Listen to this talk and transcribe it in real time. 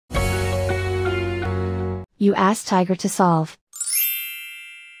You ask Tiger to solve.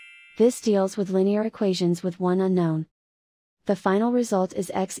 This deals with linear equations with one unknown. The final result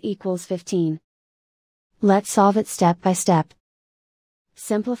is x equals 15. Let's solve it step by step.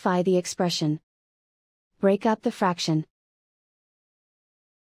 Simplify the expression. Break up the fraction.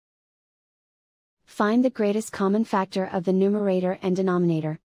 Find the greatest common factor of the numerator and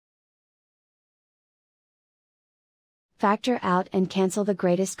denominator. Factor out and cancel the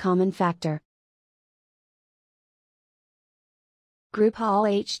greatest common factor. Group all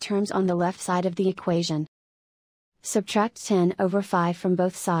h terms on the left side of the equation. Subtract 10 over 5 from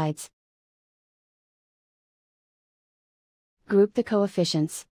both sides. Group the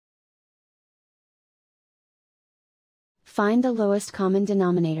coefficients. Find the lowest common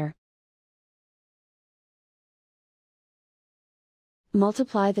denominator.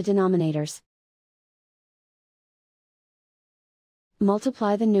 Multiply the denominators.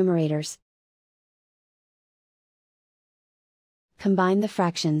 Multiply the numerators. Combine the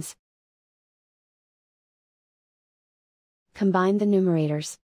fractions. Combine the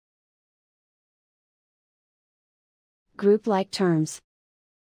numerators. Group like terms.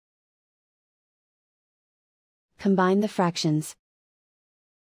 Combine the fractions.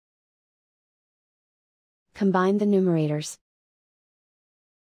 Combine the numerators.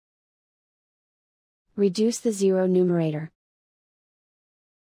 Reduce the zero numerator.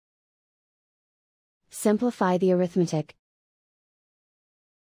 Simplify the arithmetic.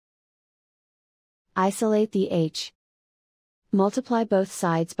 Isolate the h. Multiply both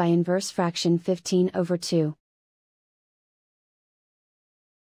sides by inverse fraction 15 over 2.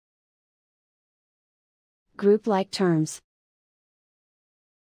 Group like terms.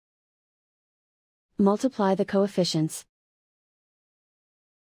 Multiply the coefficients.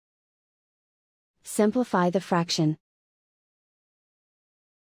 Simplify the fraction.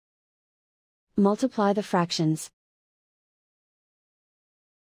 Multiply the fractions.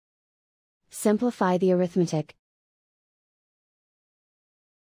 Simplify the arithmetic.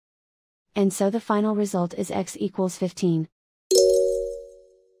 And so the final result is x equals 15.